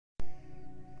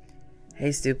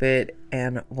Hey, stupid,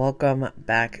 and welcome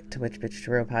back to Witch Bitch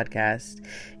Tarot Podcast.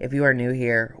 If you are new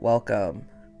here, welcome.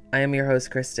 I am your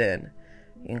host, Kristen.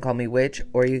 You can call me Witch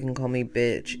or you can call me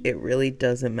Bitch. It really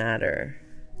doesn't matter.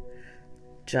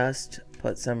 Just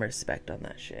put some respect on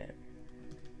that shit.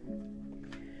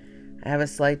 I have a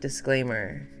slight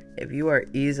disclaimer. If you are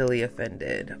easily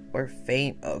offended or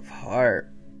faint of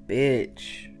heart,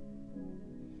 bitch,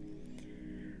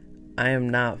 I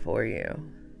am not for you.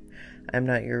 I'm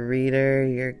not your reader,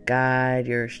 your guide,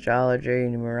 your astrologer, your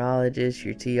numerologist,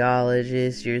 your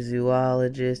teologist, your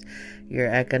zoologist, your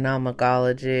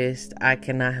economicologist. I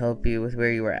cannot help you with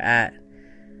where you are at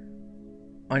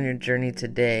on your journey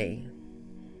today.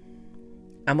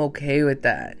 I'm okay with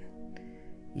that.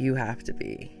 You have to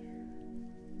be.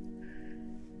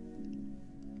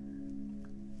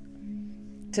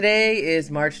 Today is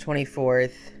March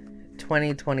 24th,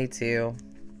 2022.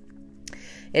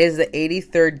 It is the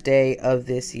 83rd day of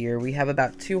this year. We have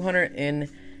about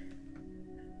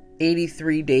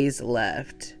 283 days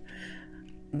left.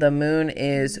 The moon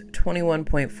is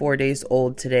 21.4 days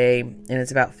old today, and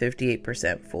it's about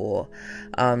 58% full.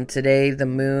 Today, the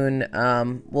moon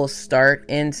will start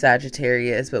in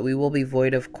Sagittarius, but we will be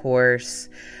void of course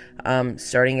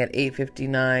starting at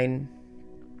 8:59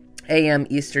 a.m.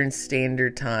 Eastern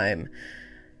Standard Time.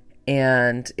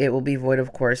 And it will be void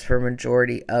of course for a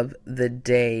majority of the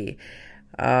day.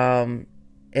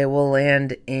 It will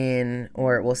land in,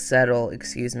 or it will settle,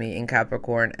 in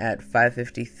Capricorn at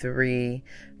 5:53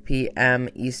 p.m.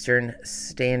 Eastern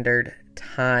Standard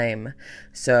Time.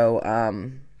 So,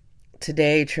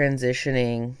 today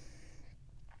transitioning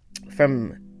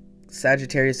from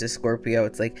Sagittarius to Scorpio,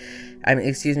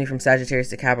 from Sagittarius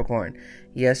to Capricorn.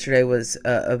 Yesterday was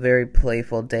a very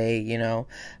playful day, we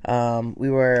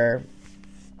were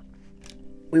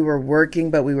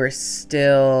working, but we were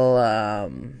still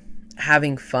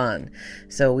having fun.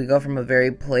 So we go from a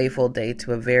very playful day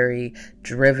to a very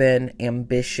driven,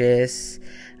 ambitious,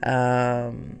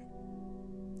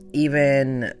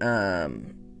 even a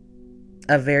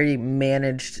very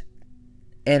managed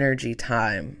energy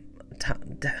time.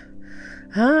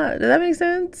 Did that make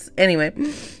sense? Anyway,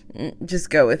 just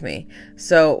go with me.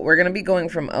 So we're going to be going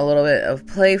from a little bit of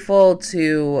playful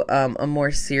to a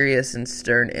more serious and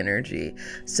stern energy.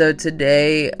 So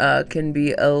today can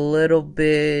be a little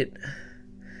bit,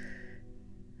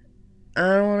 I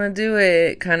don't want to do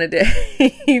it kind of day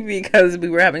because we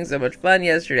were having so much fun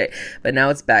yesterday. But now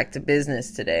it's back to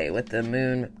business today with the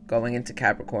moon going into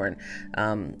Capricorn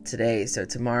today. So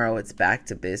tomorrow it's back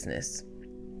to business.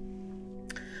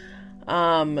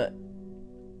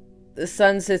 The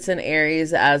sun sits in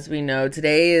Aries, as we know.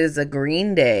 Today is a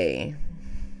green day.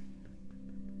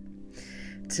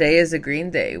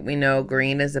 We know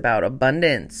green is about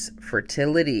abundance,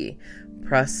 fertility,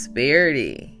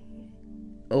 prosperity,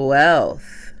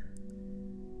 wealth.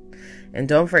 And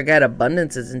don't forget,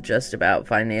 abundance isn't just about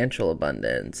financial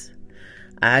abundance.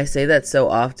 I say that so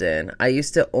often. I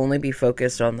used to only be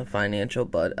focused on the financial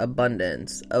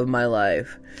abundance of my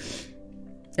life.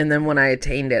 And then when I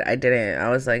attained it, I didn't. I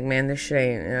was like, man, this shit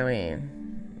ain't,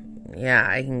 yeah,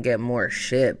 I can get more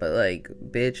shit, but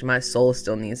bitch, my soul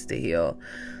still needs to heal.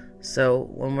 So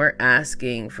when we're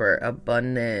asking for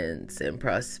abundance and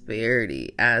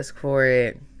prosperity, ask for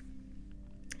it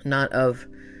not of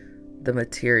the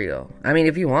material. I mean,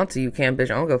 if you want to, you can,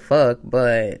 bitch. I don't give a fuck,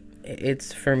 but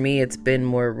for me, it's been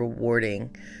more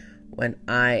rewarding when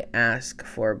I ask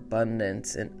for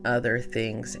abundance and other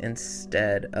things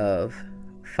instead of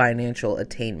financial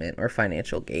attainment or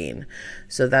financial gain.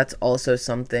 So that's also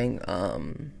something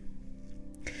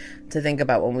to think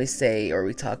about when we say or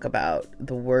we talk about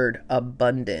the word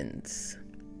abundance.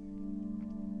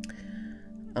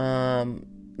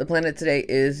 The planet today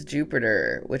is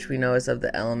Jupiter, which we know is of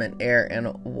the element air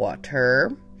and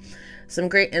water. Some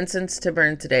great incense to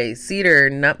burn today: cedar,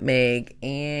 nutmeg,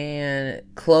 and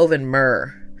clove and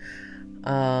myrrh.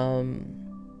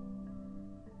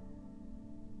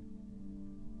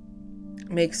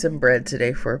 Make some bread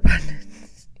today for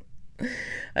abundance.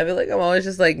 I feel like I'm always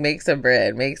just make some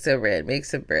bread.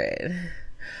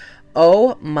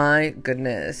 Oh my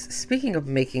goodness. Speaking of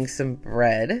making some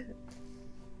bread,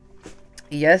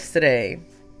 yesterday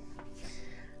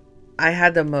I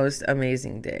had the most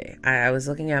amazing day. I was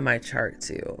looking at my chart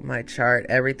too.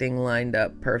 Everything lined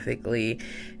up perfectly.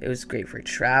 It was great for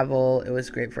travel. It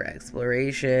was great for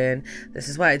exploration. This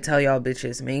is why I tell y'all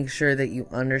bitches, make sure that you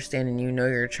understand and you know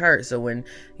your chart. So when,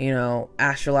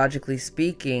 astrologically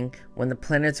speaking, when the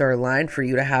planets are aligned for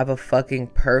you to have a fucking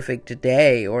perfect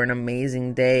day or an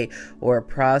amazing day or a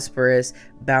prosperous,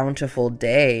 bountiful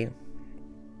day,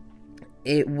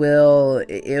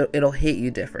 it'll hit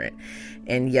you different.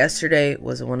 And yesterday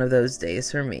was one of those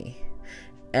days for me.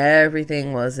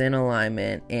 Everything was in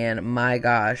alignment, and my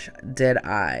gosh, did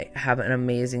I have an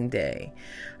amazing day.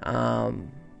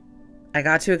 I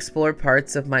got to explore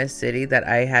parts of my city that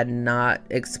I had not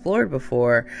explored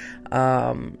before.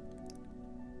 I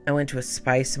went to a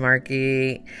spice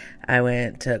market, I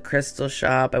went to a crystal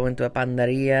shop, I went to a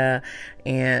panderia,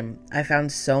 and I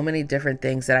found so many different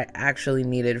things that I actually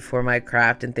needed for my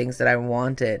craft and things that I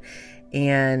wanted.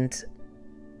 And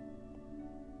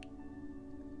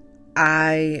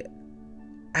I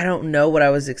don't know what I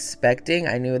was expecting.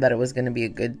 I knew that it was going to be a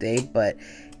good day, but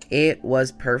it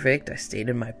was perfect. I stayed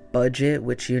in my budget,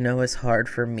 which is hard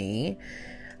for me.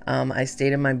 I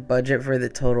stayed in my budget for the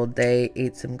total day,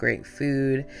 ate some great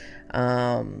food.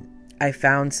 I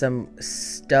found some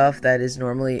stuff that is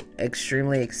normally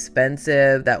extremely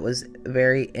expensive that was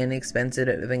very inexpensive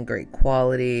and great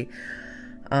quality.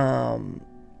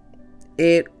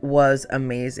 It was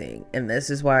amazing. And this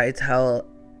is why I tell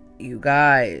you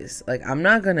guys, like, I'm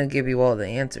not gonna give you all the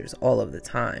answers all of the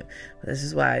time, but this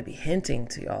is why I be hinting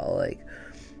to y'all, like,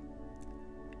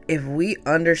 if we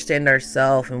understand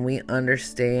ourselves and we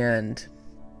understand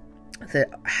that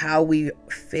how we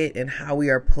fit and how we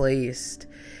are placed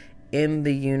in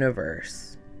the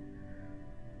universe,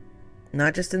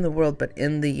 not just in the world, but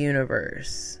in the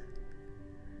universe,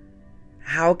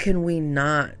 how can we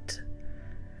not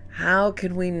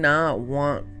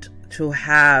want to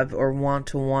have or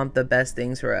want the best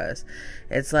things for us?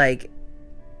 It's like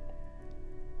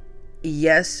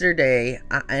yesterday,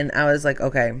 I was like,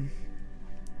 okay,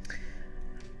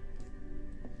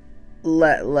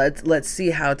 let's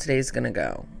see how today's gonna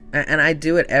go. And I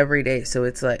do it every day, so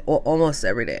it's like, well, almost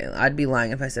every day. I'd be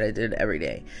lying if I said I did it every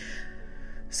day.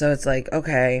 So it's like,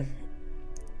 okay,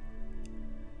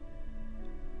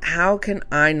 how can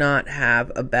I not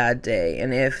have a bad day?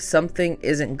 And if something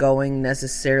isn't going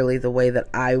necessarily the way that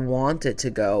I want it to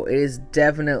go, it is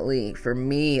definitely, for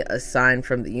me, a sign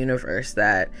from the universe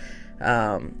that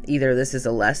either this is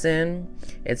a lesson,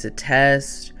 it's a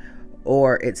test,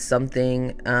 or it's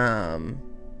something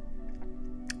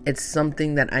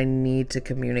that I need to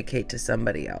communicate to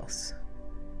somebody else.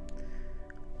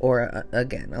 Or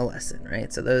again, a lesson,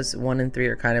 right? So those 1 and 3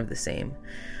 are kind of the same.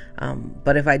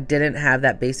 But if I didn't have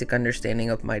that basic understanding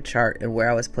of my chart and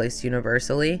where I was placed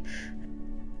universally,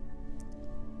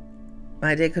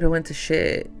 my day could have went to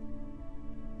shit.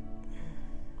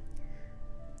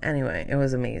 Anyway, it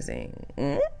was amazing.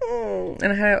 And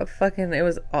I had it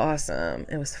was awesome.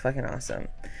 It was fucking awesome.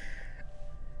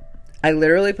 I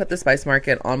literally put the spice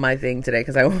market on my thing today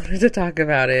because I wanted to talk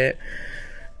about it.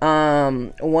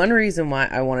 One reason why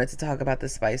I wanted to talk about the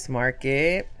spice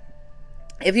market,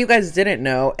 if you guys didn't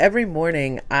know, every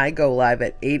morning I go live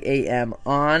at 8 a.m.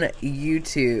 on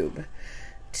YouTube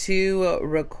to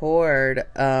record,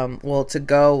 to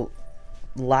go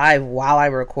live while I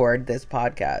record this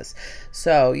podcast.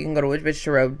 So you can go to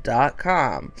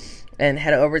witchbitchtarot.com and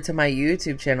head over to my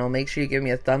YouTube channel. Make sure you give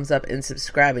me a thumbs up and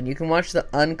subscribe, and you can watch the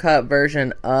uncut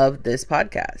version of this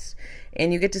podcast.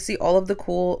 And you get to see all of the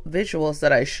cool visuals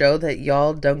that I show that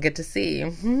y'all don't get to see.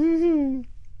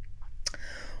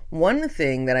 One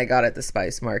thing that I got at the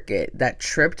spice market that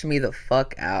tripped me the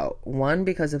fuck out. 1,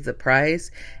 because of the price,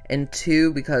 and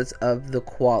 2, because of the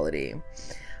quality.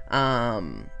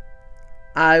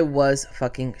 I was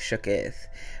fucking shooketh.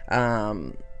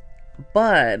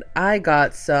 But I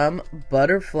got some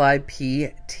butterfly pea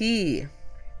tea.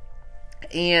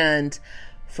 And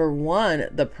for one,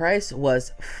 the price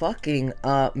was fucking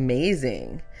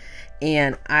amazing.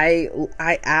 And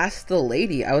I asked the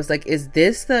lady, I was like, is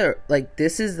this the, like,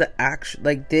 this is the actual,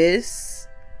 like, this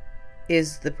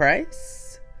is the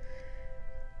price?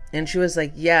 And she was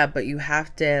like, yeah, but you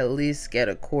have to at least get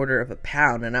 1/4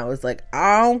 pound. And I was like,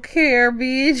 I don't care,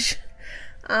 bitch.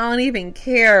 I don't even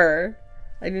care.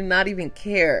 I do not even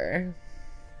care.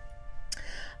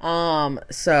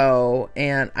 So,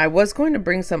 and I was going to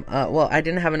bring some up. Well, I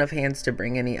didn't have enough hands to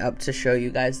bring any up to show you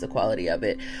guys the quality of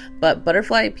it. But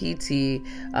butterfly PT,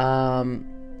 I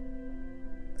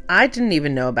didn't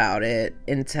even know about it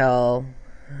until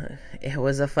it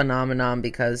was a phenomenon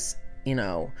because,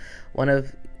 one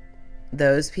of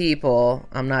those people,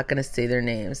 I'm not going to say their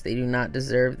names, they do not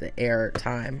deserve the air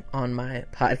time on my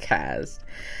podcast,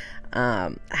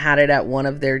 had it at one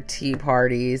of their tea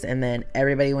parties, and then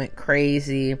everybody went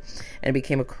crazy and it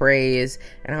became a craze.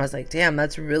 And I was like, damn,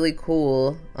 that's really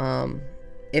cool.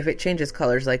 If it changes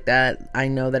colors like that, I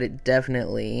know that it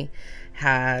definitely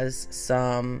has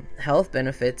some health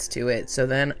benefits to it. So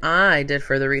then I did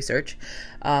further research,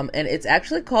 and it's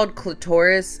actually called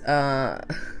Clitora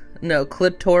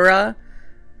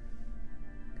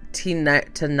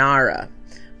Tanara,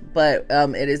 but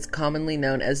it is commonly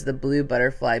known as the blue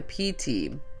butterfly pea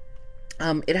tea.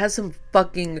 It has some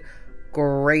fucking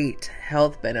great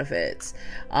health benefits.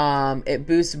 It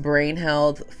boosts brain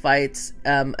health, fights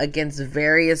against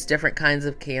various different kinds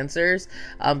of cancers,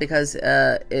 because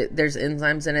there's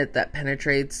enzymes in it that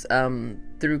penetrates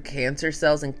through cancer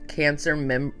cells and cancer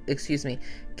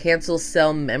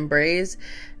cell membranes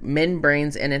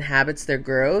and inhabits their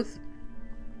growth.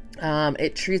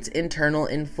 It treats internal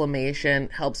inflammation,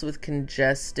 helps with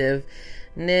conjunctivitis,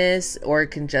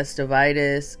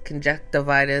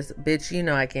 bitch, you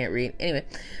know I can't read. Anyway,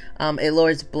 it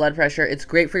lowers blood pressure. It's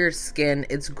great for your skin.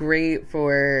 It's great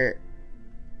for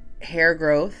hair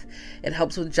growth. It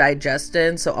helps with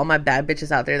digestion. So all my bad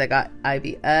bitches out there that got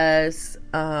IBS,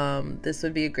 this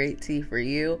would be a great tea for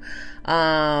you.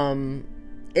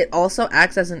 It also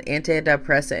acts as an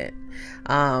antidepressant.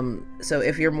 So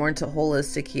if you're more into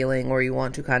holistic healing, or you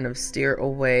want to kind of steer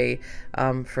away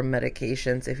from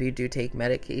medications, if you do take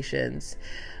medications,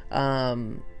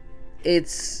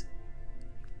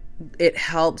 it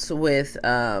helps with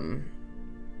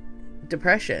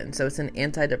depression. So it's an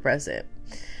antidepressant.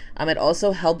 It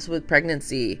also helps with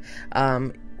pregnancy,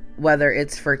 whether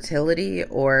it's fertility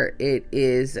or it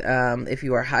is if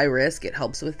you are high risk, it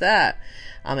helps with that.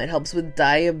 It helps with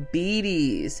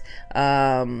diabetes.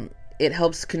 It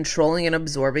helps controlling and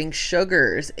absorbing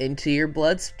sugars into your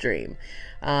bloodstream.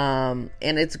 And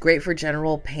it's great for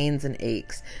general pains and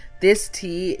aches. This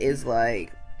tea is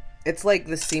it's like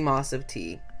the sea moss of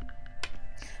tea.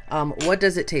 What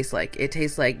does it taste like? It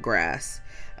tastes like grass.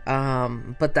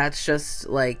 But that's just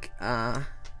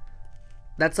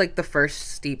that's like the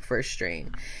first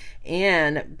strain.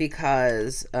 And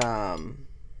because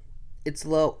it's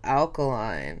low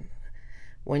alkaline,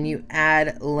 when you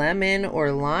add lemon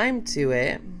or lime to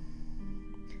it,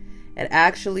 it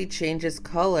actually changes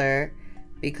color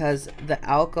because the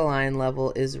alkaline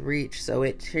level is reached. So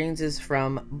it changes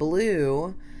from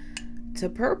blue to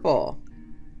purple.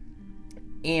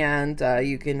 And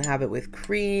you can have it with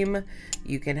cream.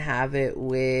 You can have it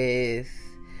with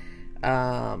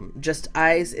just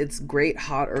ice. It's great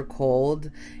hot or cold,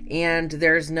 and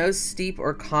there's no steep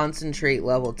or concentrate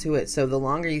level to it. So the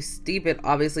longer you steep it,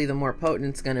 obviously the more potent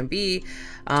it's going to be,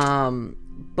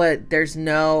 but there's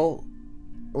no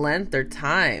length or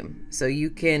time, so you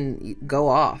can go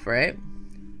off, right?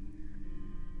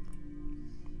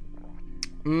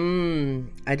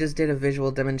 I just did a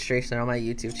visual demonstration on my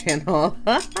YouTube channel.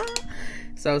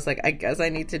 So I was like, I guess I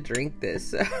need to drink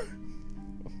this.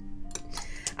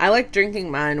 I like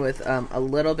drinking mine with a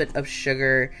little bit of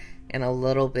sugar and a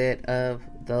little bit of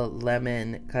the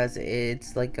lemon, because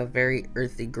it's like a very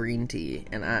earthy green tea,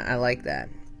 and I like that.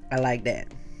 I like that.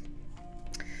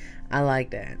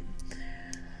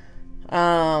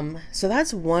 So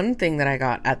that's one thing that I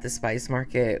got at the spice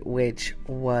market, which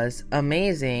was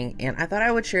amazing, and I thought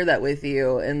I would share that with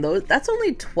you. And that's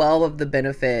only 12 of the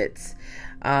benefits.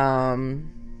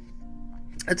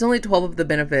 It's only 12 of the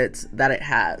benefits that it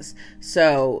has.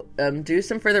 So, do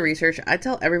some further research. I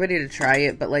tell everybody to try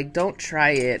it, but don't try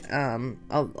it.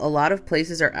 A lot of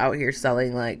places are out here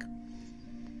selling like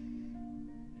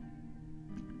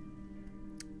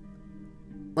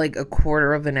a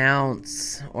quarter of an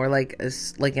ounce, or like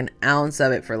an ounce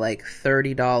of it for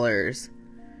 $30.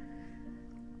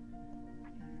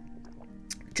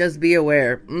 Just be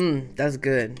aware. That's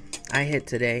good. I hit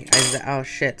today. Oh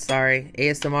shit, sorry.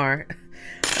 ASMR.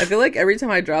 I feel like every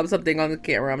time I drop something on the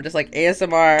camera, I'm just like,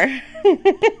 ASMR.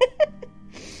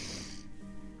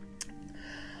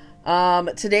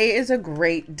 Today is a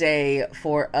great day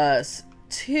for us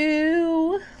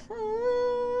to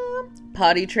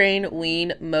potty train,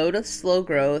 wean, mode of slow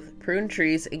growth, prune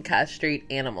trees, and castrate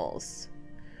animals.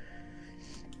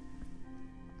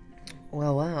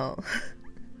 Well.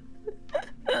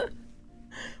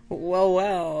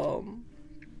 Well.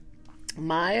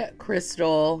 My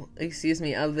crystal,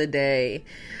 of the day.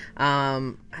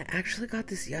 I actually got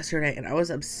this yesterday and I was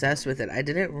obsessed with it. I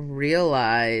didn't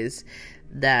realize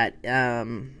that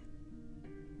that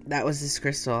was this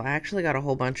crystal. I actually got a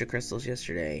whole bunch of crystals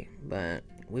yesterday, but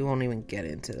we won't even get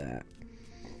into that.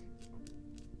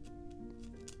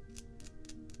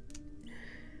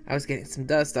 I was getting some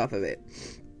dust off of it.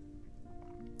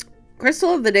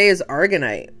 Crystal of the day is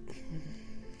Aragonite.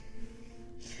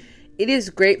 It is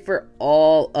great for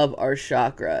all of our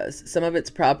chakras. Some of its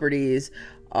properties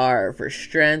are for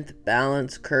strength,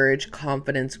 balance, courage,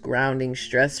 confidence, grounding,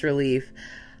 stress relief,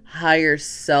 higher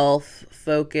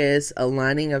self-focus,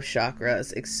 aligning of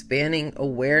chakras, expanding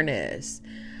awareness.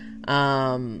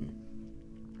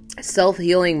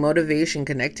 self-healing, motivation,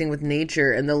 connecting with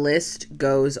nature, and the list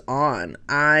goes on.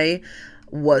 I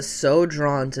was so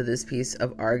drawn to this piece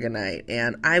of Argonite,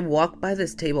 and I walk by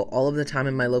this table all of the time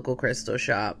in my local crystal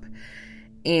shop,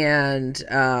 and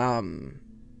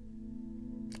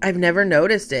I've never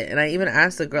noticed it. And I even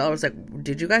asked the girl, I was like,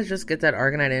 did you guys just get that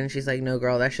Argonite in? And she's like, no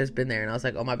girl, that's just been there. And I was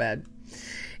like, oh my bad.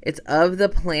 It's of the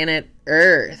planet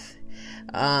Earth.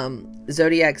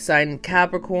 Zodiac sign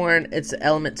Capricorn, it's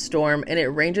element storm, and it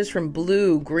ranges from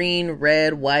blue, green,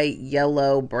 red, white,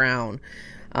 yellow, brown.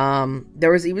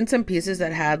 There was even some pieces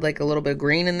that had like a little bit of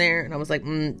green in there, and I was like,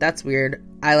 that's weird.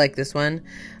 I like this one.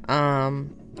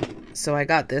 So I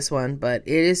got this one, but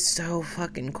it is so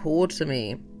fucking cool to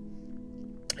me.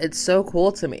 It's so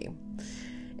cool to me.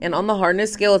 And on the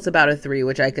hardness scale, it's about a 3,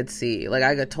 which I could see. Like,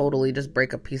 I could totally just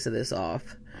break a piece of this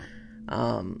off.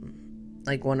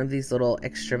 Like one of these little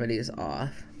extremities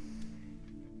off.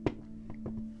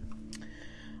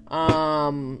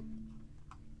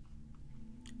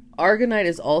 Argonite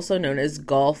is also known as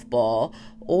golf ball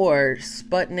or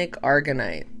Sputnik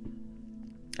Argonite.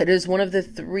 It is one of the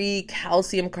 3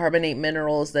 calcium carbonate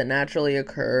minerals that naturally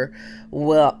occur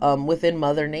within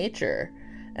Mother Nature,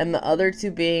 and the other 2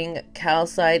 being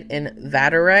calcite and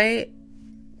vaterite.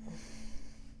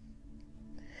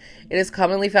 It is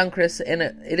commonly found crystallized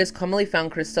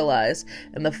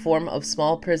in the form of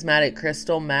small prismatic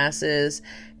crystal masses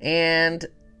and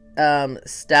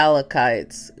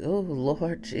stalactites. Oh,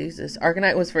 Lord Jesus.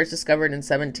 Argonite was first discovered in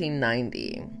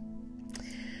 1790.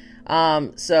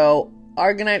 So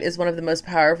Argonite is one of the most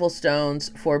powerful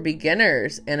stones for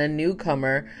beginners and a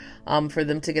newcomer for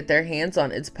them to get their hands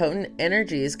on. Its potent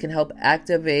energies can help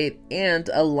activate and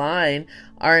align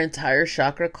our entire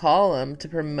chakra column to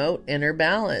promote inner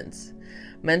balance,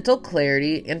 mental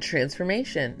clarity, and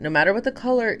transformation. No matter what the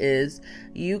color is,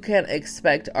 you can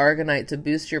expect Argonite to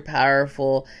boost your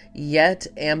powerful yet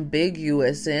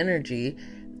ambiguous energy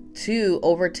to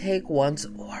overtake one's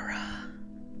aura.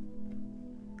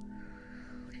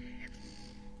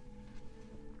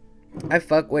 I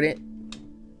fuck with it.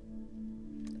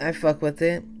 I fuck with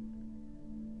it.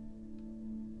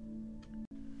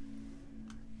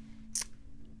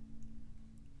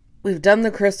 We've done the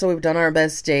crystal. We've done our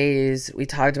best days. We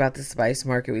talked about the spice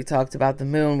market. We talked about the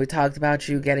moon. We talked about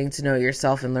you getting to know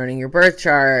yourself and learning your birth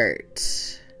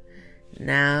chart.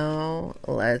 Now,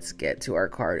 let's get to our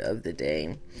card of the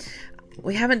day.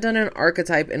 We haven't done an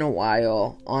archetype in a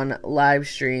while on live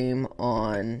stream,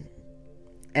 on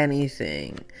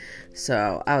anything.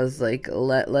 So I was like,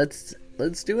 let's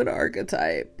do an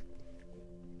archetype.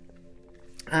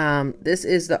 This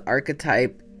is the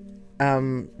archetype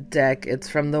deck. It's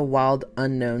from the Wild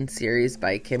Unknown series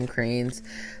by Kim Cranes,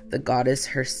 the goddess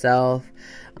herself.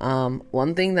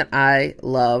 One thing that I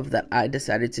love that I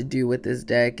decided to do with this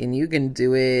deck, and you can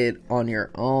do it on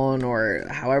your own or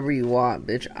however you want,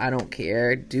 bitch, I don't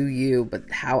care, do you, but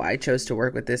how I chose to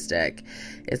work with this deck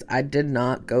is I did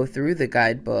not go through the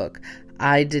guidebook.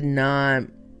 I did not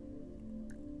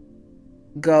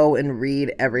go and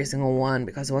read every single one,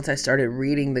 because once I started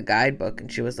reading the guidebook,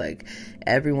 and she was like,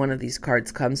 every one of these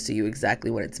cards comes to you exactly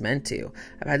when it's meant to.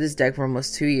 I've had this deck for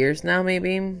almost 2 years now,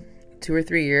 maybe 2 or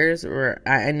 3 years, or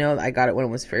I know I got it when it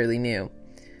was fairly new,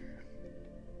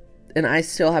 and I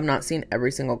still have not seen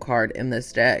every single card in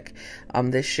this deck.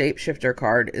 This shapeshifter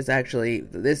card is actually,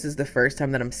 this is the first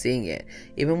time that I'm seeing it.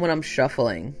 Even when I'm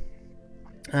shuffling,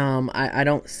 I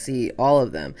don't see all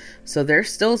of them. So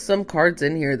there's still some cards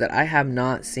in here that I have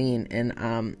not seen, and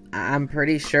I'm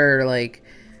pretty sure, like,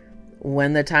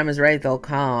 when the time is right, they'll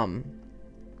come.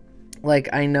 Like,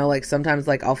 I know, like, sometimes,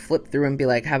 like, I'll flip through and be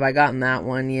like, have I gotten that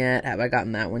one yet? Have I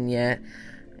gotten that one yet?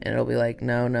 And it'll be like,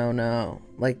 no, no, no.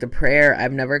 Like, the prayer,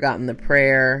 I've never gotten the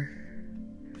prayer.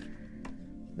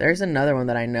 There's another one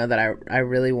that I know that I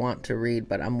really want to read,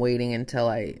 but I'm waiting until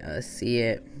I see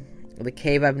it. The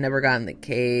cave, I've never gotten the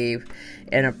cave,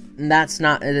 and that's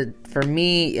not for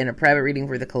me in a private reading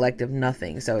for the collective,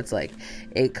 nothing. So it's like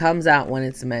it comes out when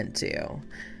it's meant to.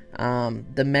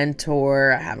 The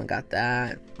mentor, I haven't got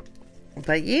that,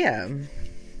 but yeah.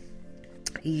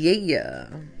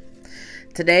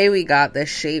 Today we got the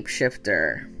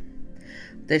shapeshifter,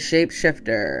 the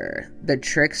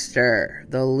trickster,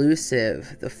 the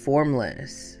elusive, the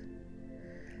formless.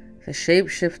 The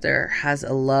shapeshifter has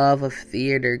a love of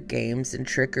theater, games, and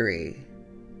trickery.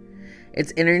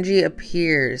 Its energy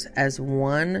appears as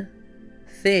one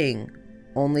thing,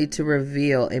 only to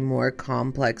reveal a more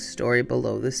complex story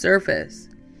below the surface.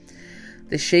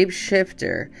 The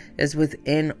shapeshifter is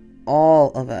within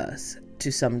all of us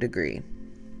to some degree.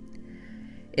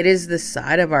 It is the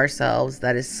side of ourselves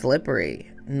that is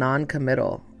slippery,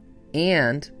 non-committal,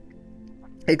 and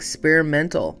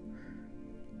experimental,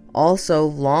 also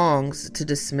longs to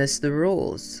dismiss the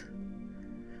rules.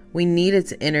 We need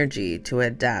its energy to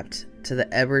adapt to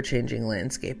the ever-changing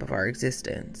landscape of our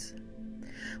existence.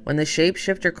 When the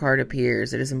Shapeshifter card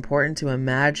appears, it is important to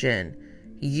imagine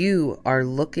you are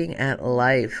looking at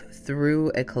life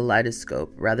through a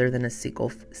kaleidoscope rather than a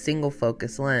single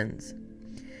focus lens.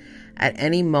 At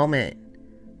any moment,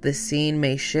 the scene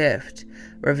may shift,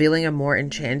 revealing a more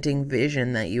enchanting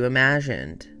vision that you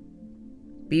imagined.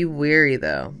 Be wary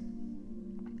though.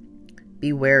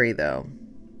 Be wary though,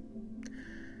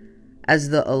 as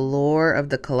the allure of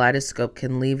the kaleidoscope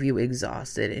can leave you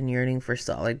exhausted and yearning for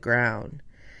solid ground.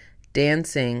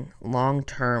 Dancing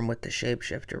long-term with the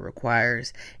Shapeshifter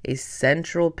requires a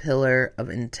central pillar of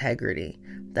integrity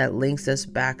that links us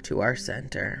back to our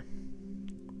center.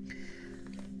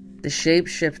 The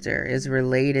Shapeshifter is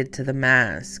related to the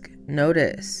mask.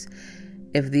 Notice,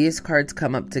 if these cards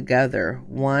come up together,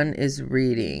 one's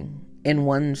reading.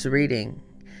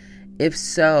 If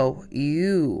so,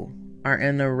 you are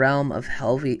in the realm of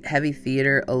heavy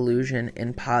theater, illusion,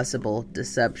 and possible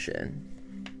deception.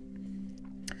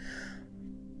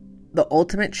 The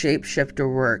ultimate Shapeshifter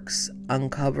works The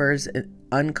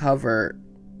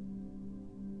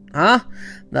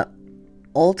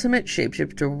ultimate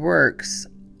Shapeshifter works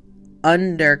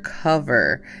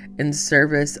undercover in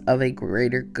service of a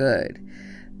greater good.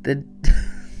 The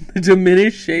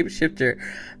diminished Shapeshifter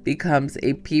becomes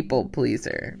a people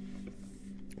pleaser.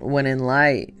 When in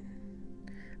light,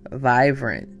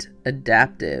 vibrant,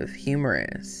 adaptive,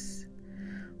 humorous.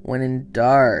 When in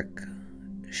dark,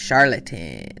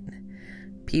 charlatan,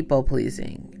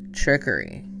 people-pleasing,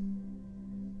 trickery.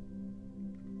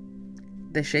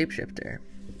 The Shapeshifter.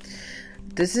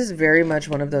 This is very much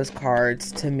one of those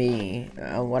cards to me,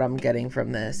 what I'm getting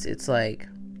from this. It's like,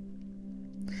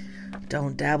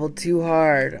 don't dabble too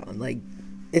hard.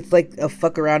 It's like a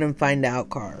fuck around and find out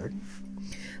card.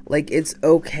 Like, it's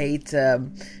okay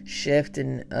to shift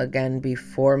and, again, be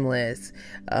formless.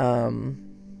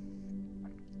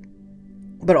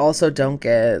 But also don't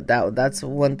get that. That's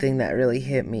one thing that really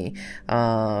hit me.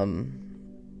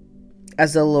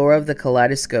 As the lure of the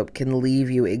kaleidoscope can leave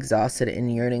you exhausted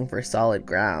and yearning for solid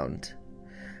ground.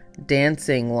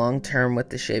 Dancing long-term with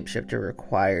the Shapeshifter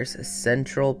requires a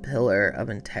central pillar of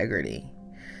integrity.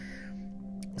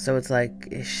 So it's like,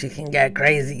 she can get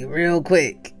crazy real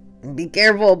quick. Be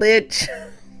careful, bitch.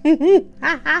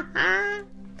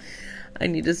 I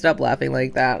need to stop laughing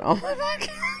like that. Oh my fuck.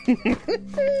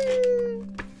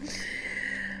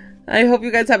 I hope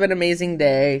you guys have an amazing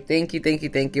day. Thank you.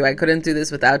 I couldn't do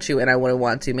this without you, and I wouldn't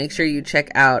want to. Make sure you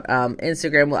check out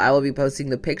Instagram, where I will be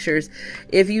posting the pictures.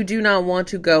 If you do not want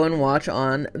to go and watch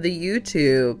on the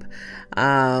YouTube,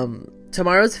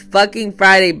 tomorrow's fucking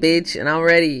Friday, bitch, and I'm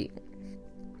ready.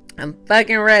 I'm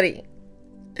fucking ready.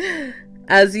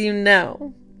 As you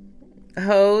know,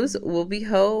 hoes will be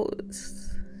hoes.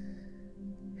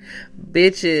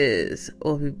 Bitches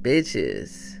will be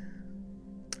bitches.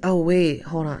 Oh, wait,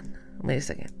 hold on. Wait a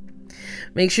second.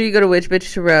 Make sure you go to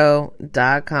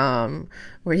witchbitchtarot.com,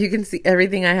 where you can see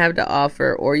everything I have to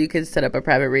offer, or you can set up a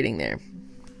private reading there.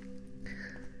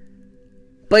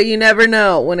 But you never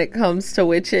know when it comes to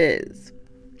witches.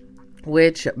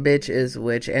 Which bitch is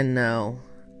which? And no,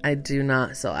 I do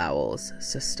not sell owls,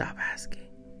 so stop asking.